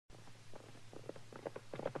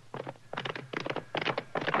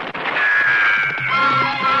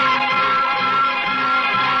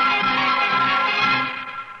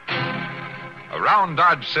Around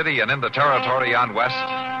Dodge City and in the territory on West,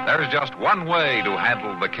 there's just one way to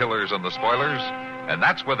handle the killers and the spoilers, and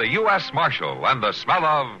that's with a U.S. Marshal and the smell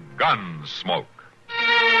of Gunsmoke.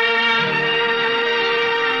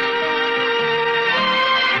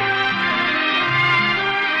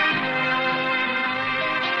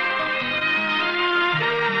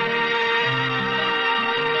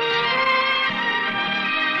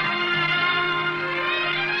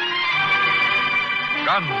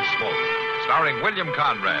 Gunsmoke, starring William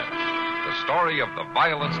Conrad. The story of the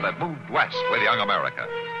violence that moved west with young America.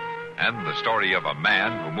 And the story of a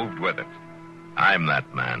man who moved with it. I'm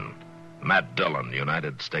that man. Matt Dillon,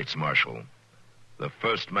 United States Marshal. The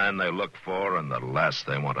first man they look for and the last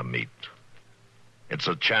they want to meet. It's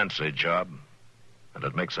a chancy job, and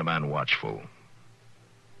it makes a man watchful.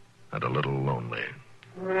 And a little lonely.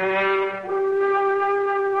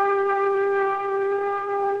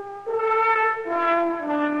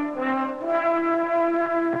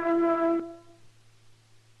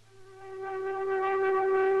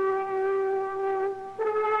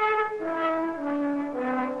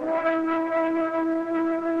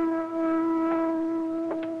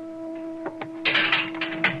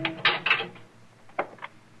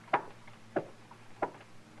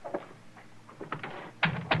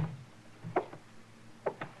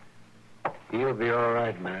 You'll be all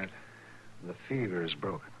right, Matt. The fever is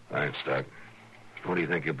broken. Thanks, Doc. When do you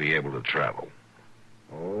think you'll be able to travel?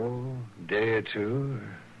 Oh, a day or two,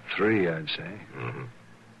 or 3, I'd say. Mm-hmm.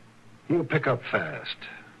 He'll pick up fast.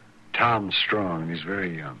 Tom's strong, and he's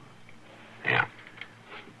very young. Yeah.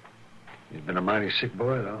 He's been a mighty sick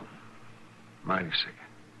boy, though. Mighty sick.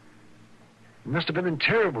 He must have been in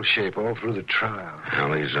terrible shape all through the trial.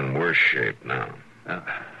 Well, he's in worse shape now.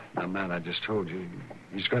 Now, Matt, I just told you,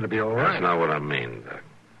 he's going to be all right. That's not what I mean, Doc.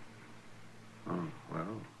 Oh,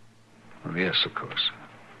 well, yes, of course.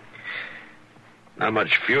 Not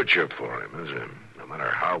much future for him, is there? No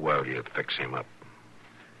matter how well you fix him up.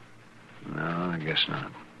 No, I guess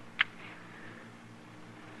not.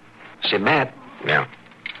 Say, Matt. Yeah?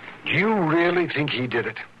 Do you really think he did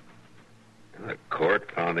it? The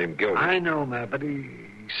court found him guilty. I know, Matt, but he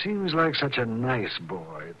seems like such a nice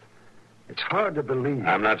boy. It's hard to believe.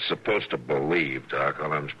 I'm not supposed to believe, Doc.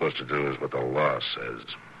 All I'm supposed to do is what the law says.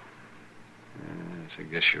 Yes, I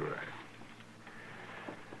guess you're right.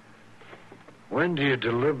 When do you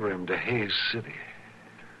deliver him to Hayes City?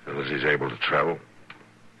 As soon as he's able to travel.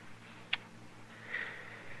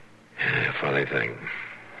 Yeah, funny thing.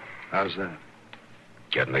 How's that?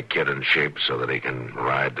 Getting the kid in shape so that he can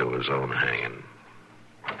ride to his own hanging.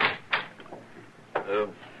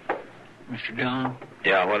 Mr. Dillon?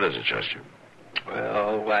 Yeah, what is it, Chester?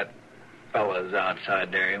 Well, that fella's outside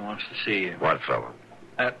there. He wants to see you. What fella?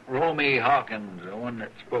 That Romy Hawkins, the one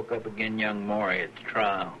that spoke up against young Maury at the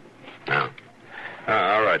trial. No.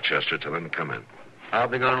 All right, Chester, tell him to come in. I'll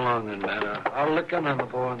be going along then, Matt. I'll look in on the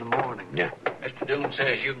boy in the morning. Yeah. Mr. Dillon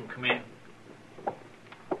says you can come in.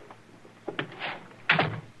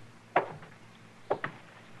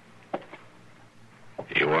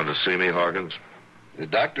 You want to see me, Hawkins? The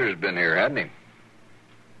doctor's been here, hasn't he?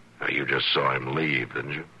 Now, you just saw him leave,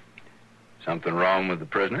 didn't you? Something wrong with the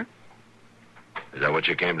prisoner? Is that what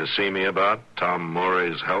you came to see me about? Tom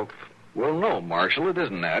Maury's health? Well, no, Marshal, it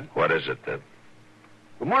isn't that. What is it, then?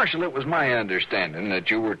 Well, Marshal, it was my understanding that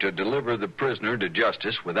you were to deliver the prisoner to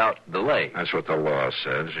justice without delay. That's what the law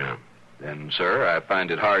says, yeah. Then, sir, I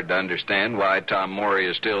find it hard to understand why Tom Maury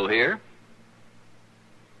is still here.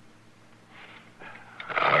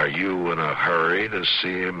 Are you in a hurry to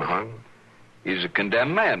see him hung? He's a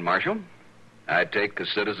condemned man, Marshal. I take a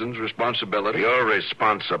citizen's responsibility. Your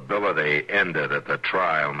responsibility ended at the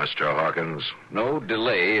trial, Mr. Hawkins. No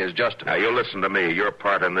delay is justified. Now, you listen to me. Your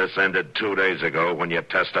part in this ended 2 days ago when you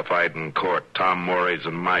testified in court. Tom Maury's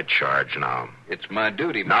in my charge now. It's my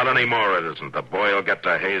duty, Not Marshal. anymore, it isn't. The boy will get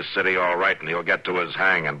to Hayes City all right, and he'll get to his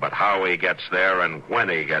hanging. But how he gets there and when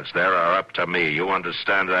he gets there are up to me. You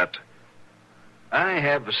understand that? I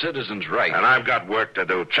have a citizen's right. And I've got work to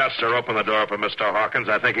do. Chester, open the door for Mr. Hawkins.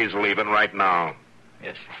 I think he's leaving right now.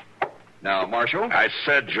 Yes. Now, Marshal? I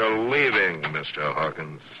said you're leaving, Mr.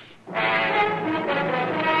 Hawkins.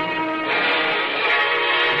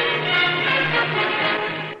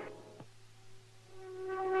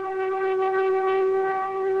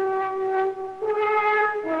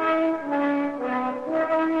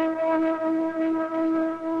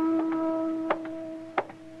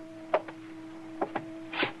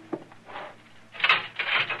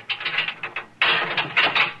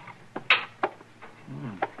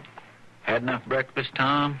 Had enough breakfast,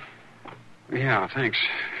 Tom? Yeah, thanks.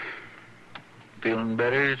 Feeling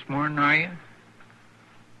better this morning, are you?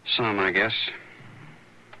 Some, I guess.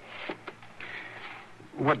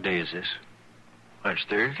 What day is this? What's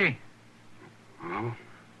Thursday? Oh?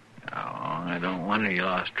 Oh, I don't wonder you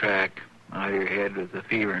lost track. Out of your head with the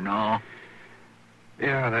fever and all.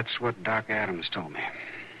 Yeah, that's what Doc Adams told me.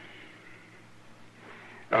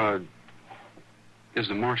 Is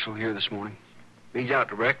the marshal here this morning? He's out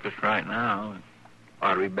to breakfast right now.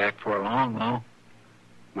 Ought to be back before long, though.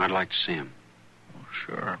 I'd like to see him. Oh,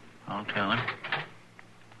 sure. I'll tell him.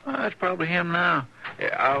 Oh, that's probably him now.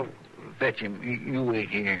 Yeah, I'll fetch him. You wait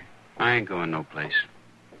here. I ain't going no place.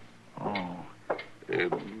 Oh.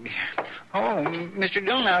 Mr.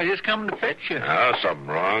 Dillon, I was just coming to fetch you. Oh, something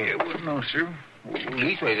wrong? No, sir.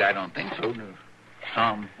 Leastways, I don't think so.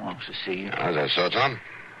 Tom wants to see you. Is that so, Tom?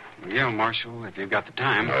 Well, yeah, Marshal, if you've got the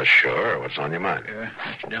time. Sure. What's on your mind?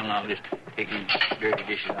 Mr. Dillon, I'll just take these dirty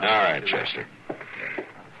dishes out. All right, Chester.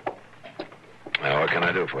 What can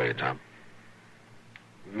I do for you, Tom?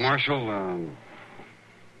 Marshal,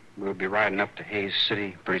 we'll be riding up to Hayes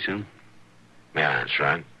City pretty soon. Yeah, that's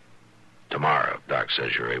right. Tomorrow, if Doc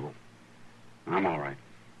says you're able. I'm all right.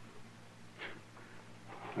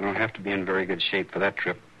 I don't have to be in very good shape for that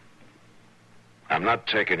trip. I'm not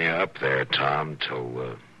taking you up there, Tom,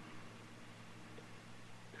 till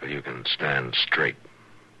you can stand straight.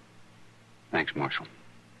 Thanks, Marshal.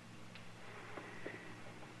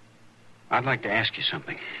 I'd like to ask you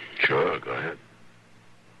something. Sure, go ahead.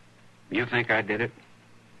 You think I did it?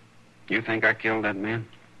 You think I killed that man?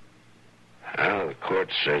 Well, the court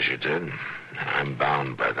says you did. I'm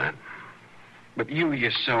bound by that. But you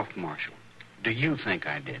yourself, Marshal, do you think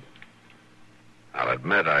I did? I'll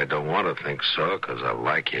admit I don't want to think so, because I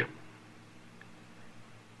like you.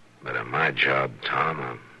 But in my job, Tom,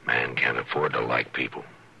 a man can't afford to like people.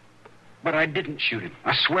 But I didn't shoot him.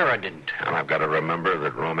 I swear I didn't. And I've got to remember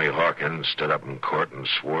that Romy Hawkins stood up in court and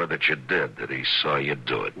swore that you did, that he saw you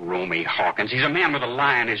do it. Romy Hawkins, he's a man with a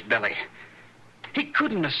lie in his belly. He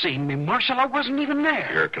couldn't have seen me, Marshal. I wasn't even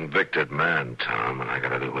there. You're a convicted man, Tom, and I got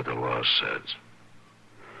to do what the law says.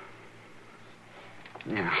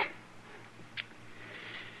 Yeah.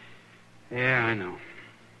 Yeah, I know.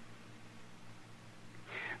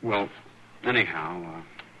 Well, anyhow,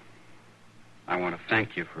 I want to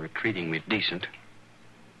thank you for treating me decent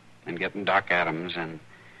and getting Doc Adams and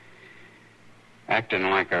acting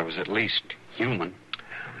like I was at least human.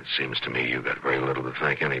 It seems to me you got very little to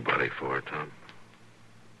thank anybody for, Tom.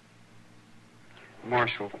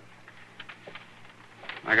 Marshal,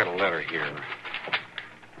 I got a letter here.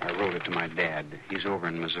 I wrote it to my dad. He's over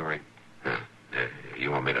in Missouri. Yeah.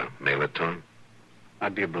 You want me to mail it to him?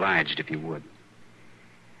 I'd be obliged if you would.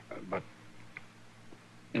 But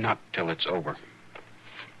not till it's over.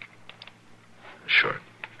 Sure.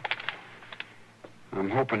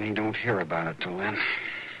 I'm hoping he don't hear about it till then.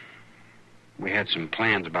 We had some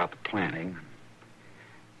plans about the planting.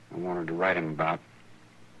 I wanted to write him about.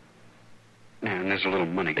 And there's a little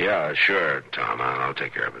money. Yeah, sure, Tom. I'll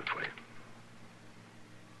take care of it for you.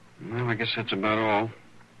 Well, I guess that's about all.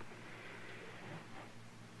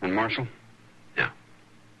 And Marshal? Yeah.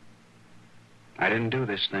 I didn't do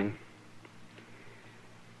this thing.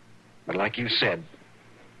 But like you said,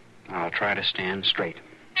 I'll try to stand straight.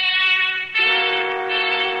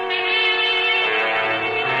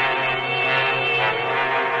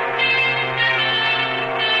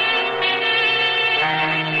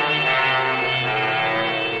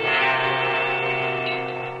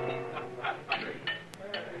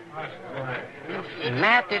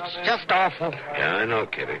 Matt, it's just awful. Yeah, I know,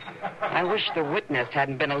 Kitty. I wish the witness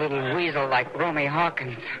hadn't been a little weasel like Romy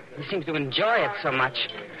Hawkins. He seems to enjoy it so much.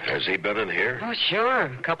 Has he been in here? Oh, sure.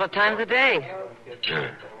 A couple of times a day.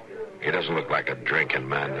 Yeah. He doesn't look like a drinking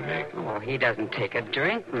man to me. Oh, he doesn't take a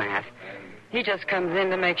drink, Matt. He just comes in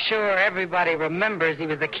to make sure everybody remembers he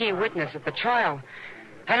was the key witness at the trial.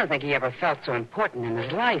 I don't think he ever felt so important in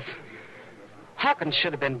his life. Hawkins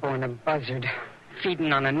should have been born a buzzard,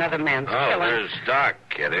 feeding on another man's killing. There's Doc,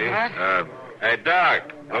 Kitty. What? Hey,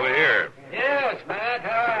 Doc, over here. Yes, Matt,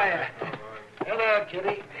 how are you? Hello,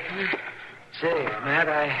 Kitty. Say, Matt,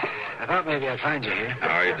 I thought maybe I'd find you here. How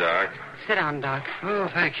are you, Doc? Sit down, Doc. Oh,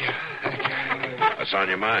 thank you. Thank you. What's on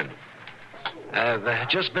your mind? I've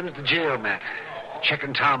just been at the jail, Matt,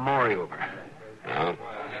 checking Tom Morey over. Well,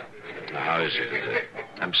 how is he?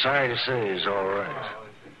 I'm sorry to say he's all right.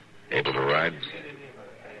 Able to ride?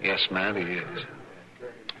 Yes, Matt, he is.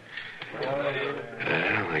 Well,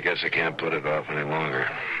 I guess I can't put it off any longer.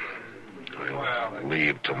 I'll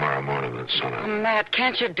leave tomorrow morning at sunup. Matt,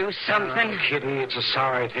 can't you do something? Kitty, it's a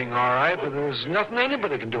sorry thing, all right, but there's nothing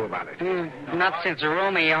anybody can do about it. Not since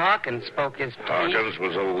Romy Hawkins spoke his piece. Hawkins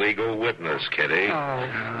was a legal witness, Kitty.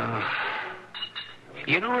 Oh.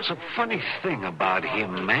 You know, it's a funny thing about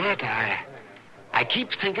him, Matt. I keep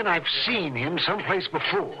thinking I've seen him someplace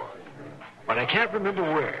before, but I can't remember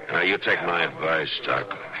where. You take my advice, Doc.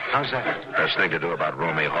 How's that? Best thing to do about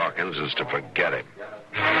Romy Hawkins is to forget him.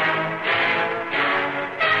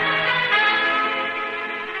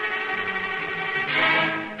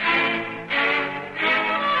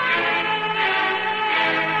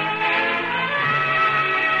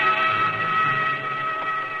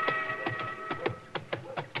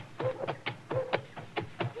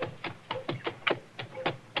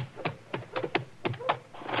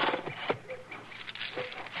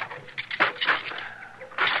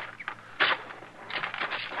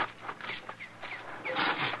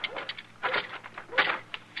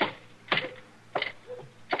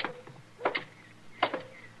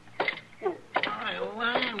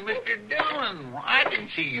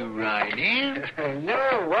 See you ride in.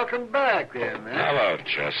 No, welcome back there, man. Hello,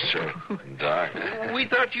 Chester. Doc. We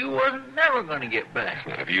thought you wasn't never going to get back.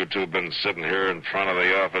 Have you two been sitting here in front of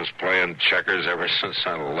the office playing checkers ever since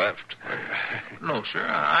I left? No, sir.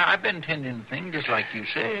 I've been tending things just like you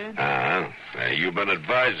said. You've been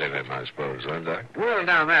advising him, I suppose, huh, Doc? Well,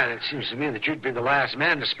 now, man, it seems to me that you'd be the last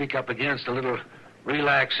man to speak up against a little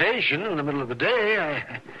relaxation in the middle of the day.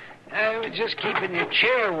 I was just keeping your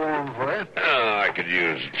chair warm for you. Oh, I could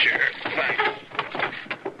use a chair. Thanks.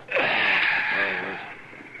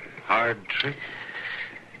 Hard trip?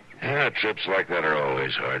 Yeah, trips like that are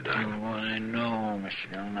always hard, Doc. Oh, I know,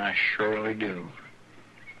 Mr. Dillon. I surely do.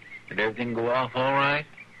 Did everything go off all right?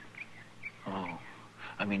 Oh,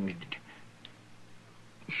 I mean...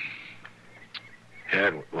 Yeah,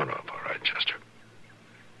 it went off all right, Chester.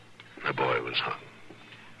 The boy was hung.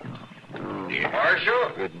 Oh, dear.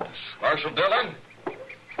 Marshal? Goodness. Marshal Dillon?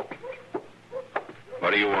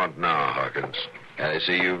 What do you want now, Hawkins? I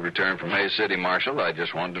see you've returned from Hayes City, Marshal. I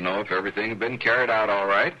just wanted to know if everything had been carried out all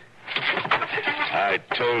right. I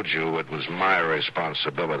told you it was my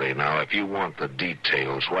responsibility. Now, if you want the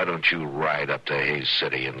details, why don't you ride up to Hayes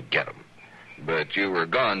City and get them? But you were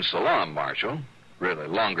gone so long, Marshal. Really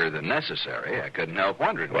longer than necessary. I couldn't help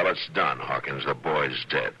wondering. Well, it's done, Hawkins. The boy's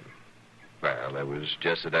dead. Well, it was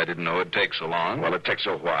just that I didn't know it'd take so long. Well, it takes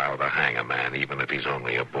a while to hang a man, even if he's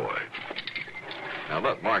only a boy. Now,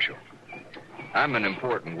 look, Marshal. I'm an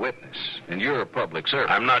important witness, and you're a public servant.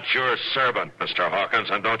 I'm not your servant, Mr. Hawkins,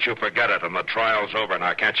 and don't you forget it, and the trial's over.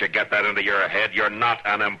 Now, can't you get that into your head? You're not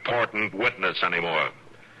an important witness anymore.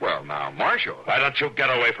 Well, now, Marshal. Why don't you get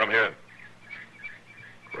away from here?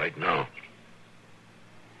 Right now.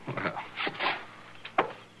 Well,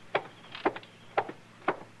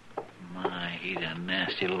 My, he's a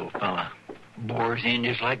nasty little fella. Bores in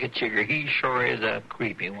just like a chigger. He sure is a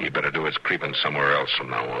creepy one. You better do his creeping somewhere else from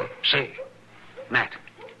now on. Say, Matt,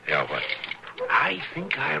 Yeah, what? I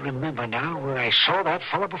think I remember now where I saw that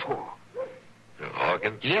fella before.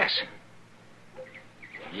 Hawkins? Yes.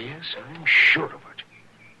 Yes, I'm sure of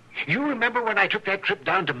it. You remember when I took that trip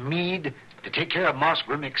down to Meade to take care of Moss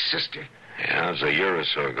Grimmick's sister? Yeah, it was a year or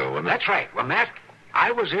so ago, wasn't it? That's right. Well, Matt,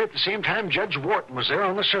 I was there at the same time Judge Wharton was there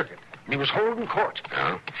on the circuit. And he was holding court.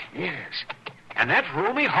 Yeah? Yes. And that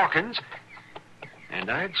Romy Hawkins, and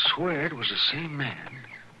I'd swear it was the same man.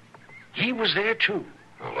 He was there, too.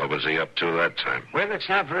 Well, what was he up to that time? Well, it's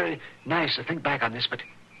not very nice to think back on this, but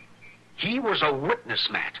he was a witness,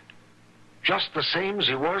 Matt. Just the same as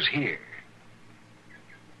he was here.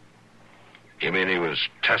 You mean he was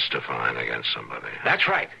testifying against somebody? That's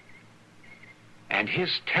right. And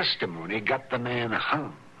his testimony got the man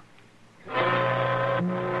hung.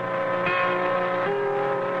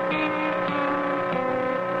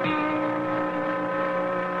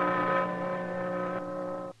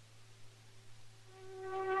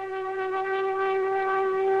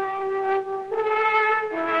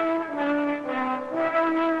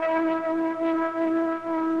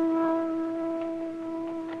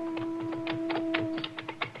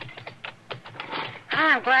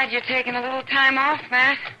 I'm glad you're taking a little time off,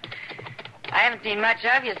 Matt. I haven't seen much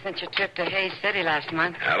of you since your trip to Hayes City last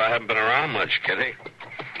month. Well, I haven't been around much, Kitty.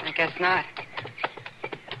 I guess not.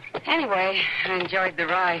 Anyway, I enjoyed the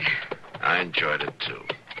ride. I enjoyed it, too.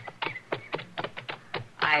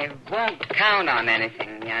 I won't count on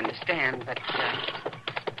anything, you understand, but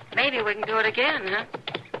maybe we can do it again, huh?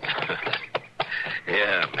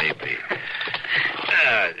 Yeah, maybe.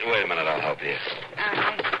 Wait a minute, I'll help you. All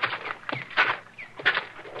right.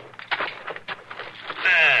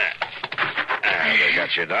 They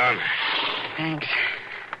got you down. Thanks.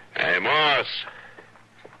 Hey, Moss.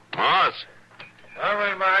 Moss? All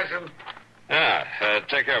right, Marshal. Yeah,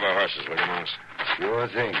 take care of our horses, will you, Moss? Sure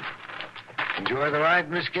thing. Enjoy the ride,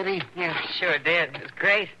 Miss Kitty? Yeah, sure did. It was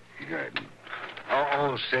great. Good.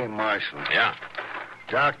 Oh, say, Marshal. Yeah?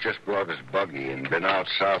 Doc just brought his buggy and been out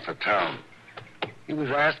south of town. He was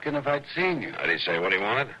asking if I'd seen you. Did he say what he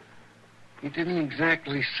wanted? He didn't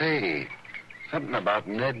exactly say. Something about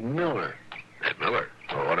Ned Miller. Ned Miller?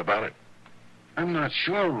 Well, what about it? I'm not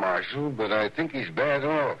sure, Marshal, but I think he's bad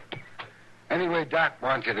off. Anyway, Doc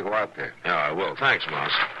wants you to go out there. Yeah, I will. Thanks,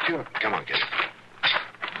 Mouse. Sure. Come on, kid.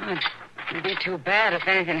 It'd be too bad if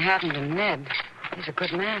anything happened to Ned. He's a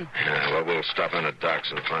good man. Yeah, well, we'll stop in at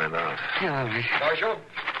Doc's and find out. Yeah, all right.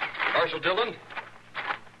 Marshal Dillon?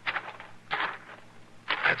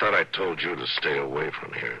 I thought I told you to stay away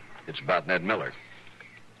from here. It's about Ned Miller.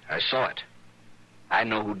 I saw it. I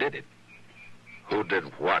know who did it. Who did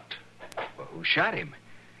what? Well, who shot him?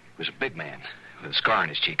 It was a big man with a scar on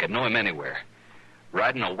his cheek. I'd know him anywhere.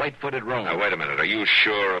 Riding a white-footed roan. Now, wait a minute. Are you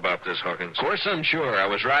sure about this, Hawkins? Of course I'm sure. I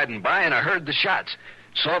was riding by and I heard the shots.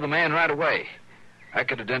 Saw the man right away. I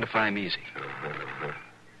could identify him easy. Uh-huh.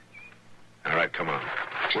 All right, come on.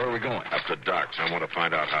 Where are we going? Up to Doc's. I want to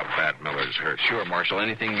find out how bad Miller's hurt. Sure, Marshal.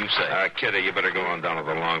 Anything you say. Kitty, you better go on down to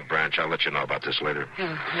the Long Branch. I'll let you know about this later.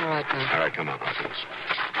 Yeah, all right, man. All right, come on, Hawkins.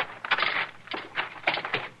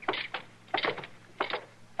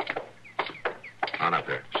 On up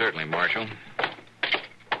there. Certainly, Marshal.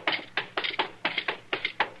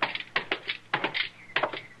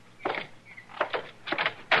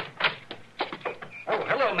 Oh,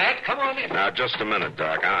 hello, Matt. Come on in. Now, just a minute,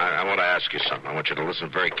 Doc. I want to ask you something. I want you to listen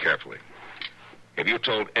very carefully. Have you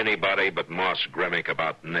told anybody but Moss Gremick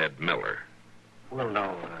about Ned Miller? Well,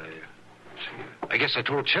 no. I guess I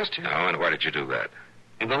told Chester. No, and why did you do that?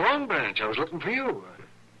 In the Long Branch. I was looking for you.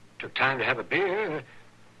 Took time to have a beer.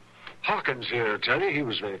 Hawkins here will tell you he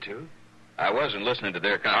was there, too. I wasn't listening to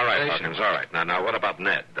their All conversation. right, Hawkins, all right. Now, what about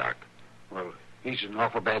Ned, Doc? Well, he's in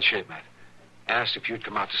awful bad shape, Matt. Asked if you'd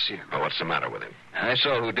come out to see him. Oh, what's the matter with him? I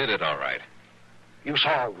saw who did it, all right. You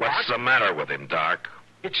saw what? What's the matter with him, Doc?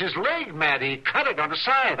 It's his leg, Matt. He cut it on the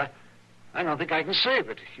side. I don't think I can save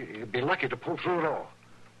it. You'd be lucky to pull through it all.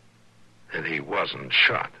 And he wasn't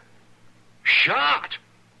shot. Shot?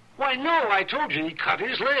 Why, no. I told you he cut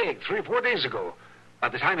his leg 3 or 4 days ago. By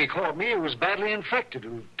the time he called me, it was badly infected.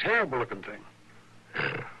 It was a terrible-looking thing.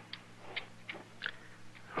 Yeah.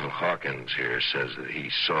 Well, Hawkins here says that he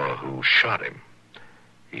saw who shot him.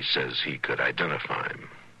 He says he could identify him.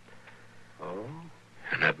 Oh?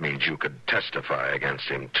 And that means you could testify against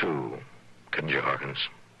him, too. Couldn't you, Hawkins?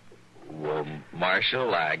 Well,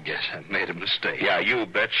 Marshal, I guess I made a mistake. Yeah, you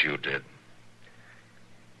bet you did.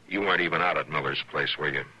 You weren't even out at Miller's place, were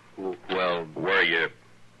you? Well, Were you?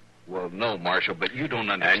 well, no, Marshal, but you don't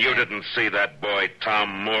understand. And you didn't see that boy,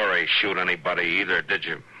 Tom Morey, shoot anybody either, did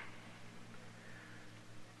you?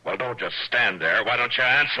 Well, don't just stand there. Why don't you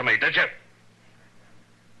answer me, did you?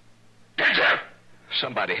 Did you?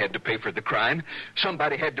 Somebody had to pay for the crime.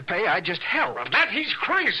 Somebody had to pay. I just helped. Well, Matt, he's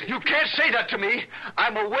crazy. You can't say that to me.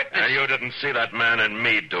 I'm a witness. And you didn't see that man and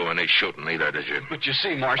me do any shooting either, did you? But you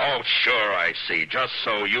see, Marshal... Oh, sure I see. Just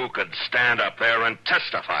so you could stand up there and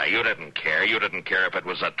testify. You didn't care. You didn't care if it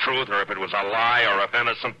was the truth or if it was a lie or if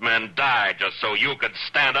innocent men died, just so you could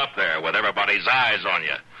stand up there with everybody's eyes on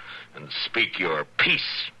you and speak your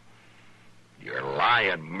piece. Your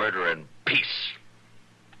lying, murdering piece.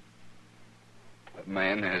 A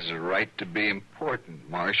man has a right to be important,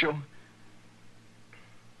 Marshal.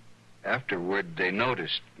 Afterward, they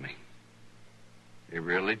noticed me. They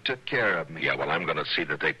really took care of me. Yeah, well, I'm going to see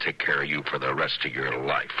that they take care of you for the rest of your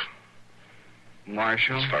life.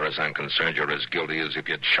 Marshal? As far as I'm concerned, you're as guilty as if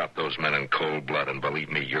you'd shot those men in cold blood, and believe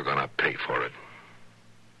me, you're going to pay for it.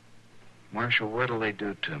 Marshal, what'll they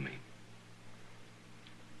do to me?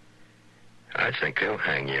 I think they'll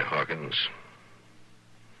hang you, Hawkins.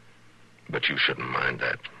 But you shouldn't mind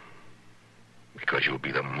that, because you'll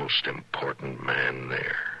be the most important man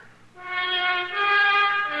there.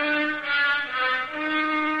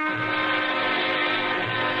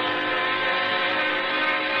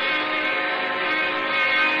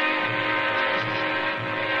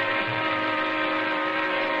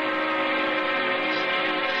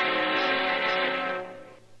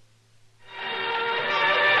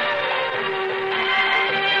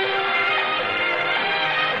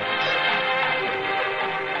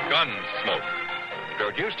 Gunsmoke.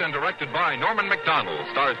 Produced and directed by Norman McDonald,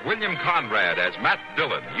 stars William Conrad as Matt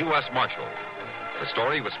Dillon, U.S. Marshal. The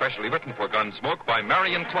story was specially written for Gunsmoke by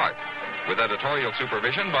Marion Clark, with editorial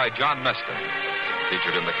supervision by John Meston.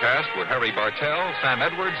 Featured in the cast were Harry Bartell, Sam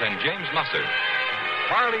Edwards, and James Nusser.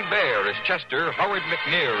 Harley Bear as Chester, Howard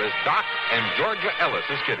McNear as Doc, and Georgia Ellis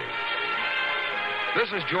as Kitty.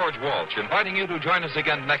 This is George Walsh inviting you to join us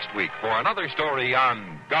again next week for another story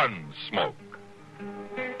on Gunsmoke.